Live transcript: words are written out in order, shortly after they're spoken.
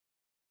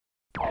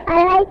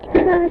I like to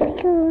go to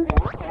school.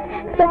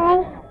 Play.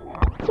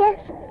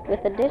 Just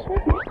With the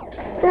dishes?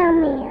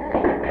 snowman.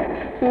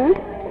 Hmm?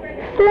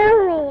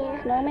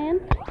 Snowman. Snowman?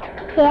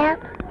 Yep.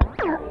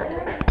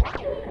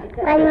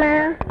 My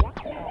mom.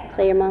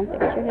 So your mom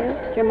fixed your hair?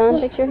 Did your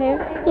mom fix your hair?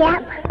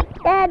 Yep.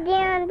 They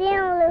didn't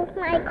lose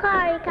my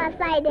car because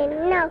I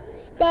didn't know.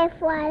 That's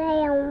why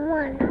they don't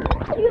want it.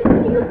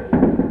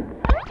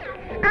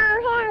 I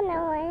don't have no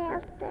one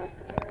else.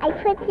 I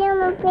put you in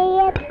the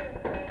bed.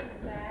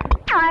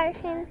 Cars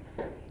in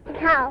the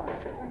house.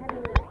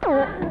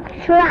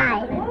 Try.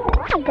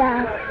 Go.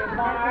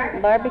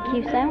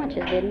 Barbecue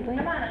sandwiches, didn't we?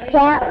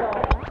 Yep.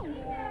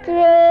 3,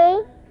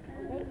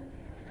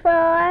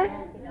 4,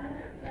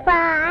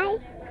 5,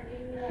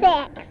 6,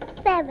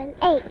 7,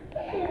 8.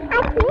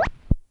 I think.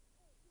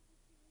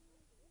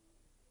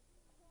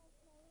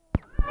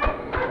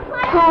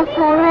 Because I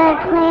want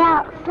to play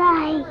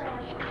outside.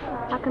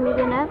 How come you've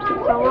been absent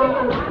so long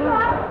from school?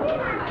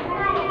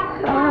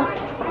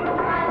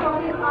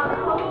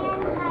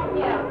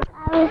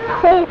 I was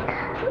sick.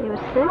 You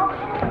were sick?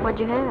 What'd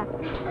you have?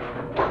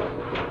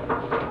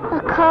 A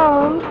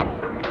cold.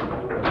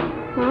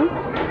 Hmm?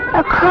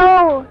 A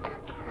cold.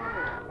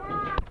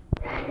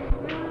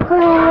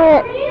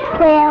 Put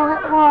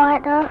with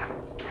water.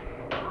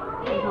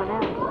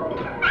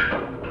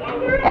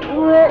 And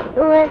what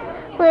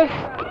else?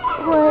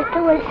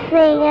 With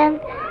sand.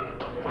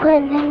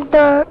 Putting in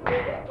dirt.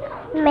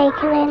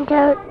 Making in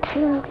dirt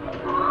too.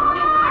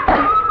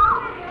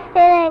 It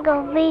ain't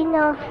gonna be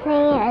no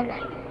sand.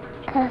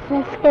 Cause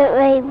it's getting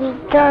ready to be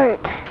dirt.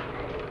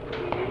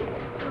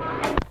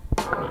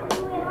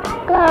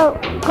 Go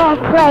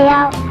play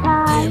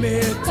outside. And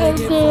then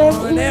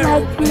eat my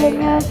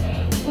dinner.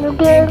 And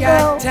then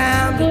go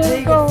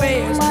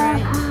to my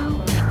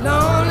house.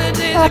 Lonely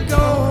days are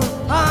gone,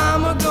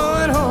 I'm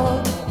a-going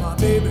home. My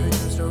baby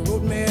just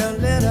wrote me a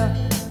letter.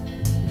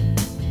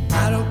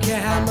 I don't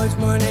care how much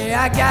money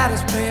I gotta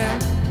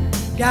spend.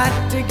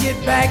 Got to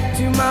get back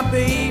to my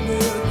baby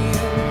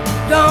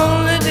again.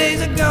 Lonely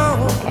days are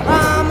gone,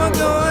 I'm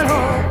a-going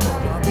home.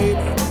 My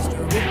baby just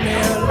wrote me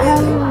a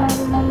letter.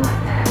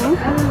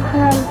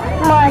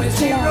 When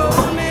she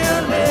wrote me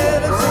a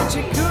letter, said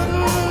she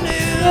couldn't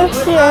live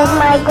This year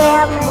my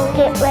grandma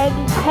get ready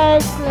to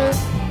take me.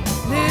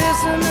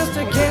 Listen,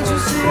 mister, can't you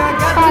see I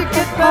got to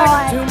get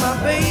back to my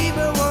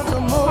baby once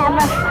more? Have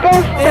a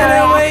sister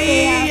Anyway,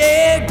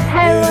 yeah,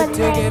 Her get a was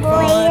ticket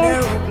for named an Leah.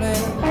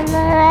 aeroplane. And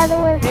the other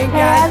was Ain't her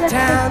got other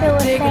time sister to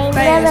was take a named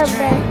fast Elizabeth.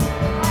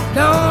 train.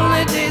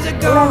 Lonely days are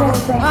gone,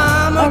 Elizabeth.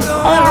 I'm And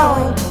a-going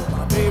Ellen. home.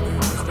 My baby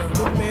just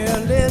wrote me a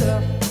letter.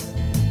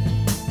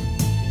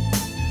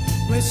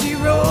 When she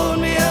wrote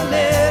me a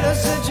letter,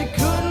 said she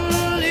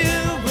couldn't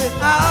live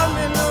without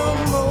me no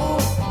more.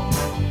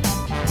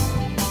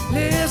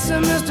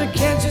 Listen, mister,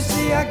 can't you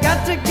see I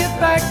got to get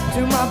back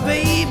to my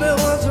baby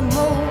once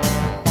more?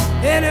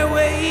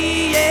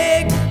 Anyway,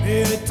 yeah,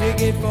 get a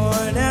ticket for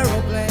an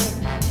aeroplane.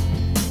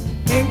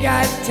 Ain't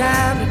got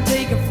time to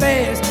take a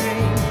fast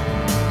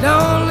train.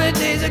 Lonely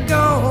days are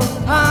gone,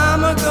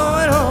 I'm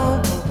a-going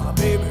home. My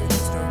baby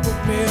just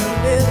wrote me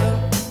a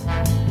letter.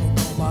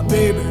 My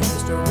baby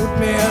just wrote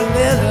me a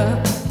letter.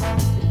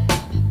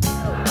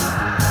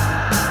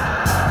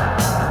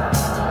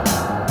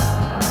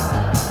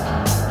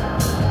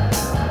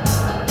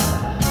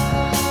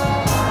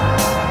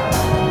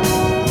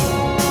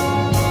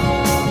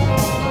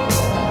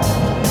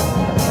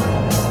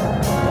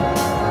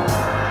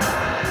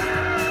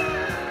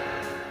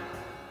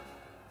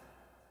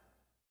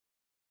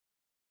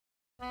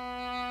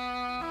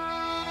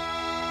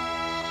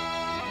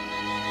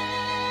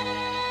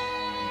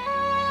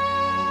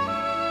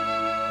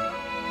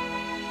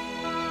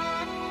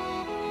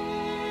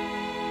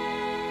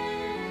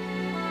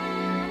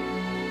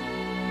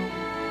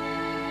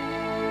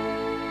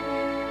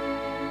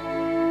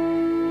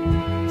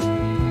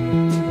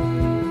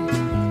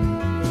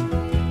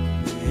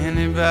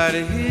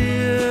 Anybody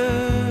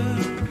here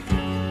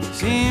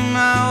seen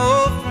my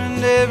old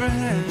friend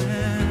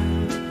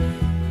Abraham?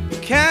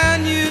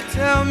 Can you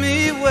tell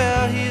me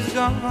where he's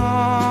gone?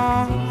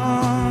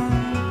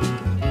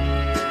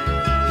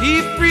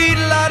 He freed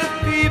a lot of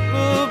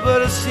people,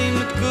 but it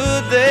seemed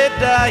good they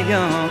die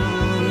young.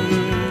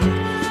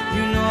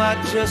 You know, I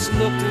just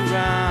looked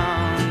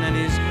around and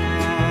he's gone.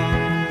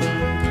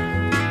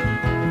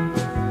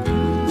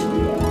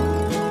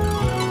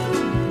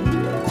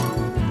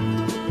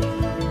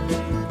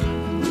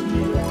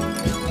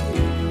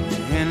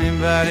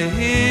 Anybody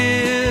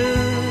here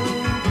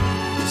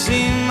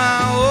seen my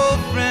old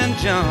friend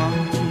John?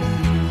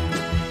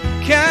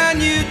 Can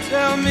you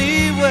tell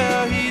me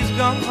where he's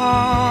gone?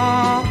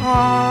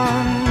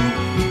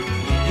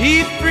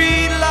 He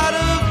freed a lot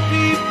of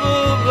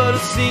people, but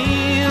it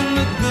seemed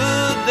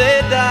good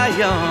they die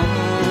young.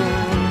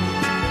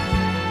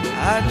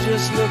 I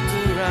just looked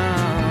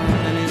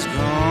around and he's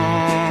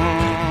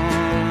gone.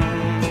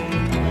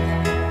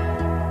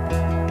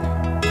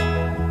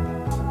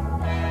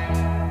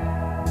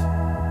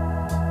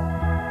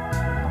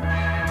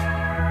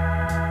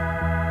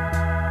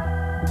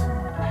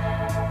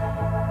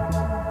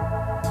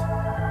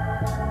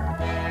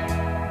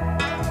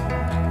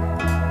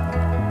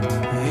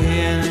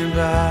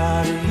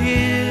 anybody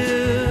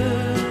here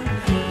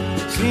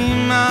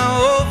seen my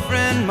old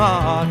friend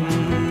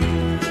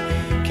Martin?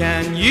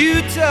 Can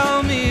you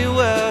tell me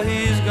where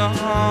he's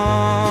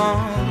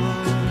gone?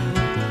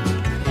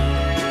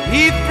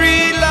 He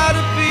freed a lot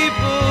of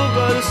people,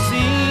 but it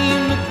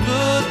seemed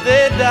good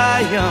they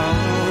die young.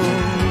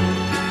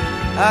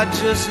 I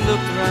just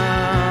looked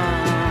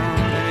around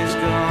and he's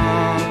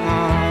gone.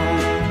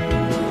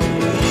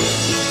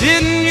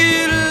 Didn't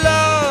you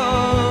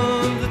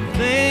love the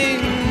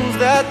things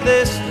that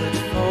they stood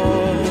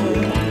for?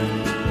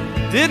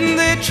 Didn't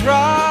they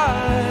try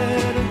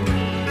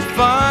to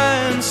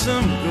find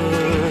some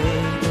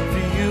good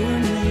for you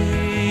and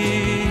me?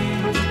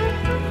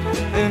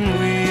 And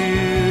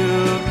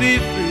we'll be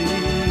free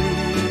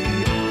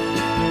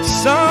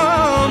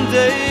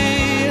someday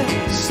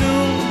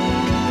soon.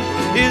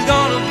 He's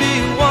gonna be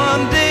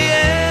one day.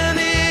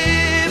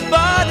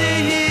 Anybody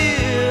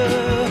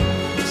here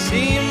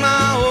see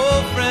my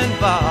old friend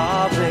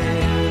Bobby?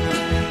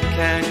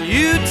 Can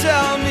you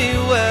tell me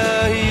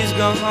where he's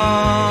gone?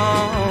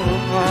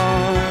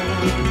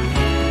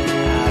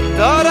 I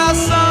thought I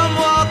saw him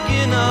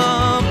walking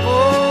up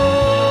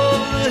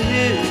over the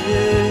hill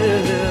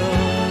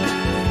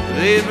with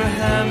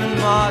Abraham and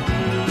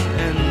Martin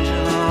and John.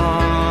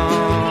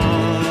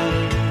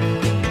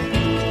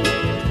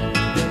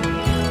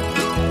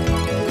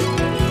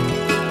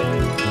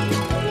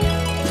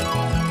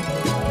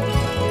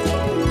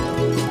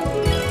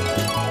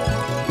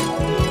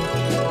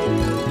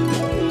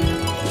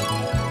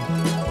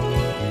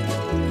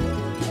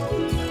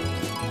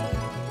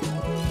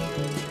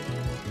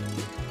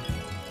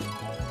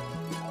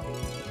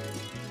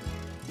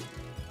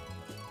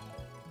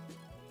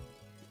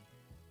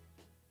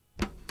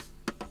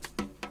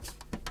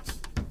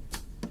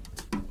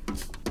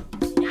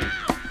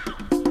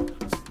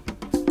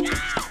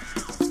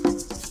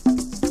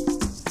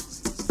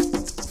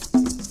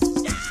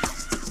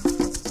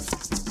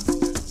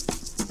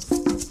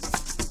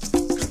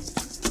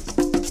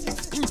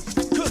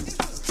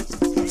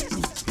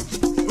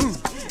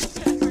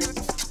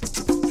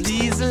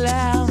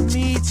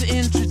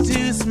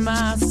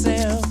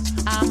 Myself,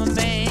 I'm a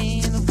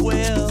man of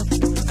wealth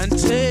and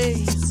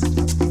taste.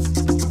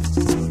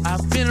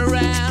 I've been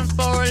around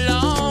for a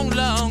long,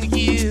 long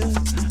year.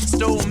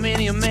 Stole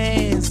many a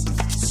man's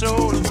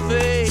soul of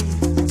faith.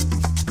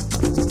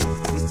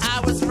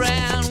 I was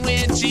around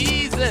when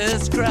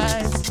Jesus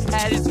Christ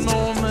had his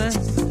moment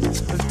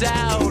of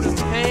doubt and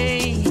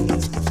pain.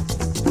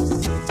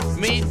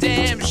 Made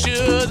damn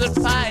sure that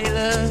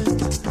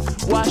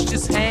Pilate washed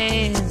his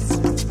hands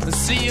and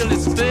sealed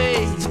his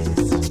face.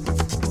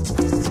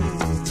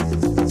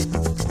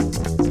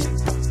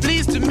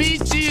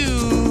 Meet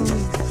you,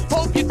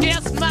 hope you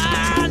guess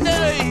my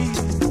name.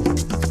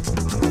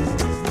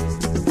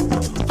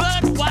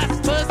 But what's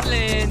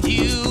puzzling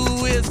you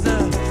is the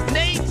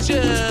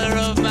nature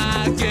of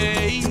my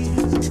game.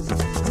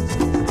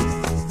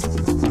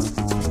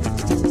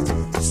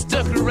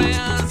 Stuck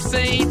around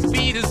St.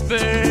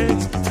 Petersburg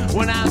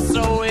when I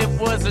saw it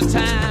was a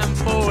time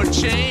for a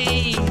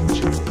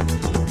change.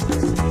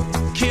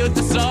 Killed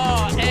the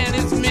Tsar and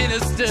his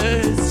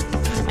ministers,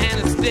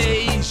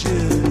 Anastasia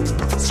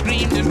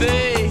screamed in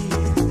vain.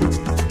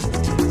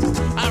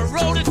 I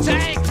rode a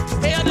tank,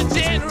 held a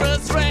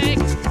generous rank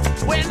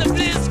when the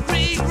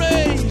blitzkrieg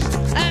raged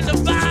and the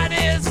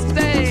bodies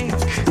stank.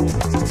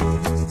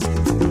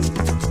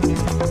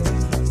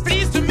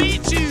 Pleased to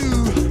meet you,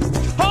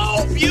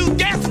 hope you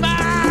guess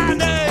my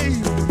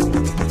name.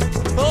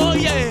 Oh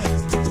yeah,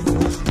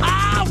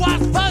 I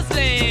was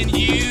puzzling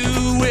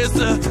you with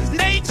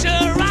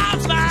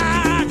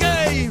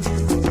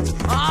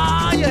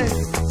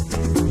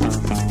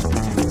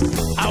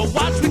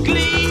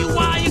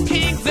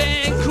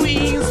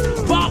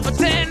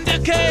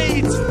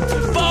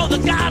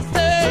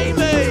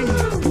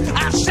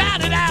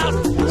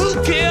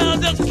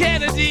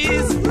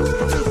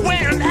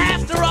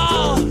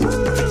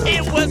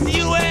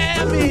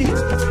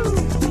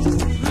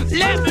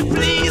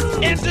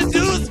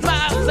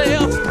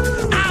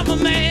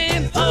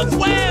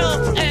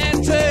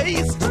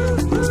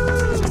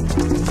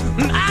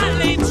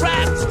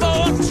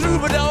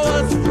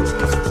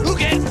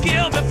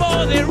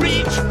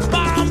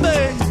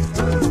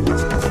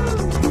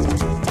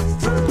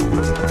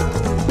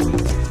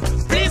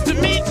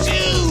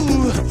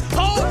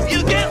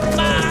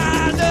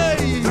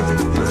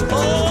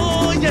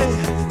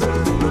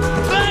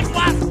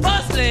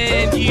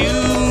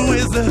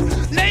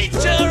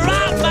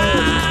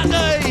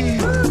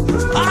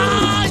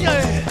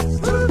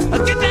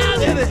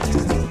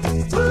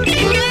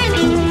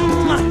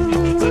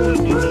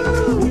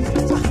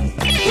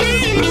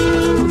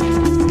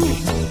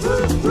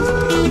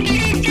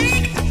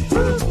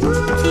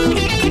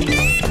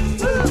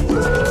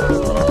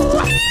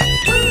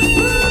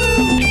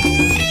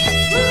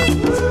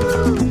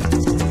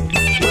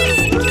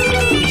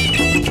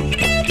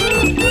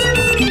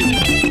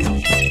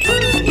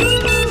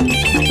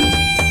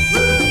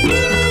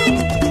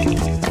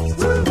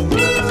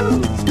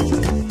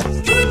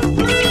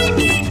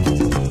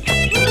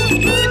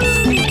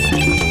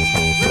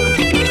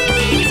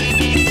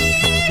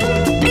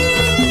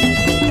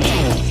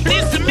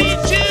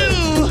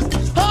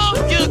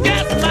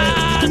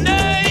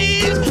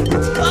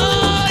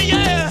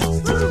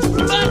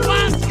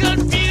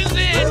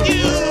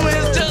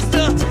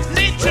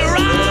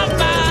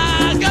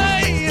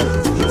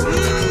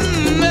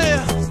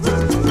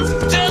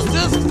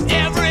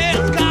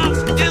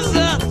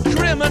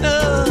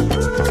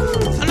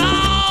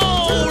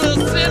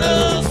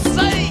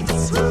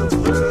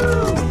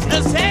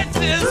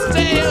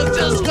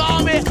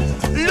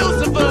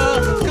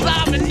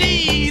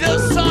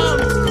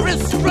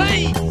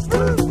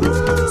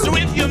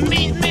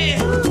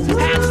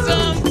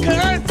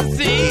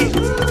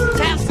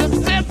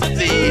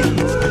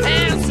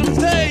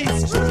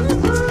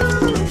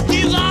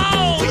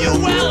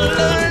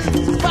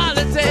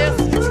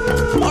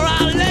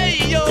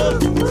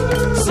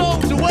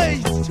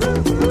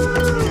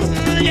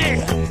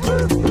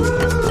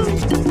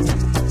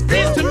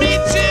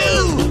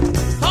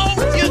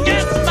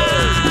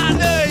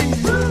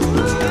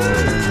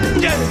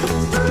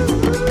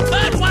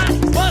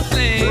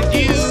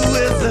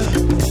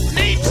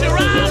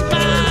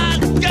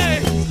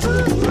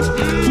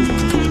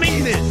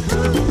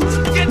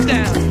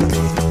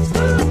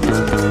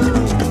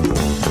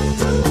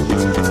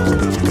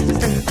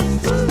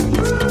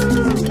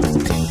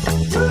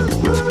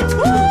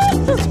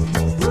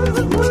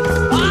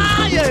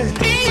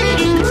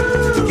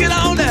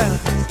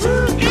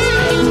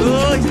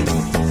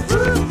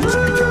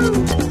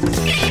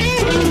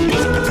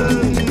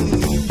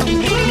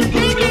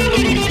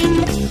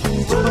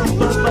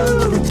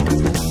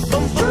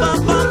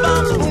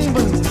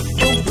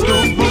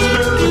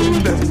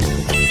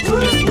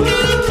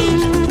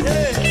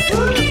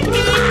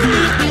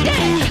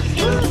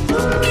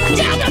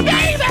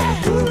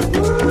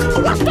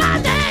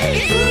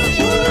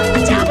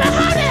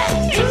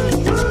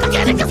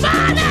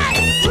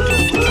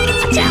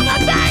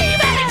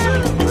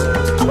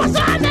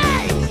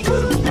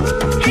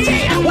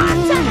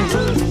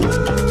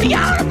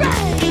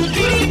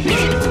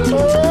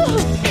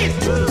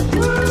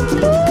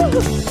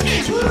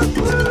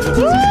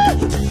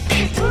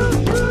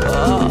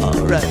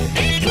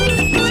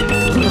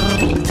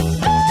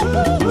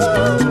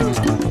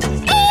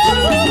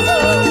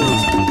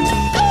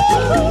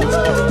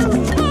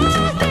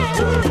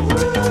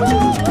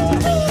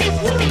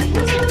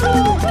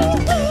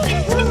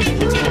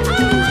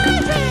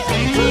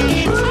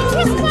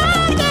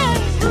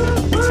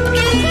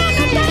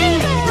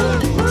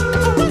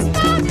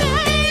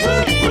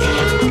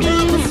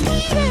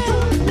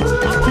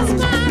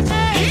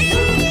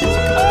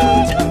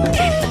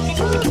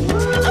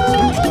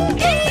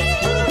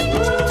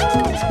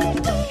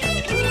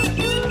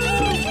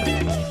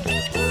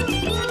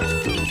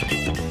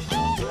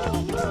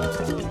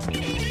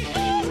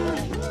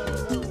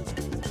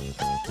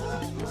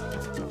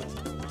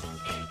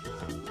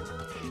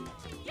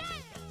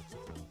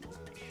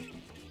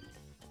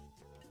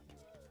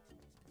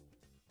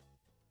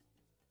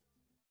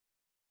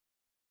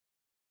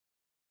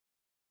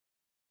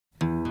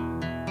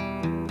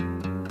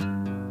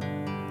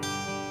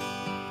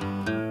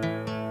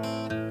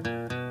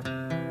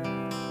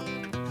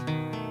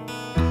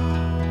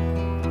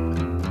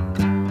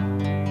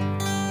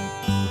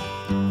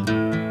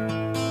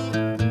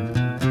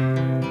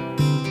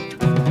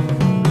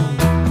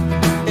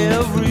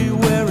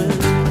Everywhere is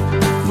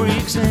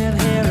freaks and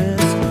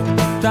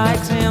Harris,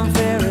 dykes and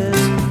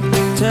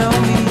fairies. Tell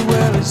me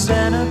where is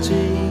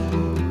sanity?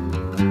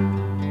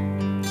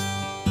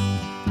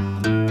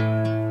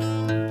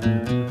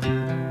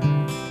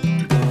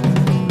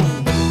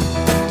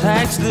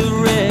 Tax the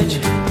rich,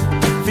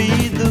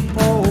 feed the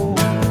poor,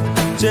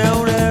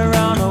 till there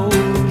are no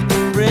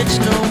rich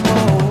no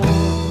more.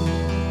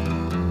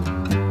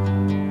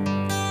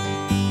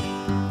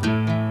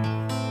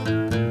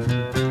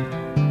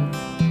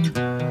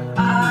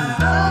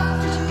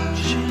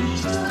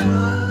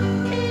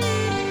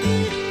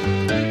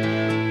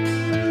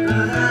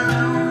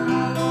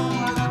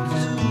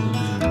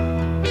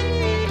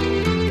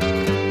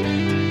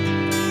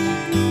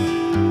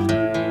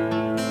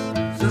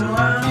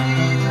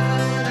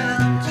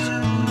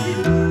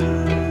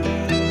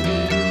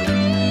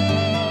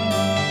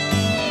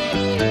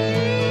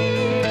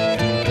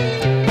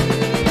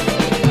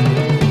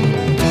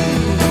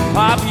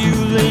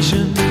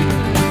 Population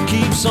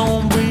keeps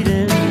on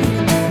breeding,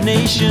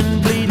 nation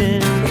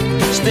bleeding,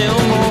 still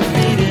more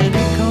feeding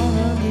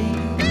economy.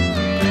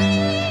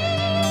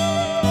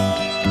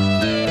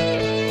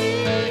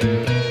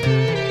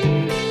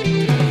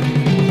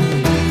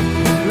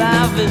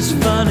 Life is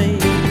funny,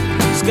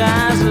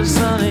 skies are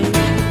sunny,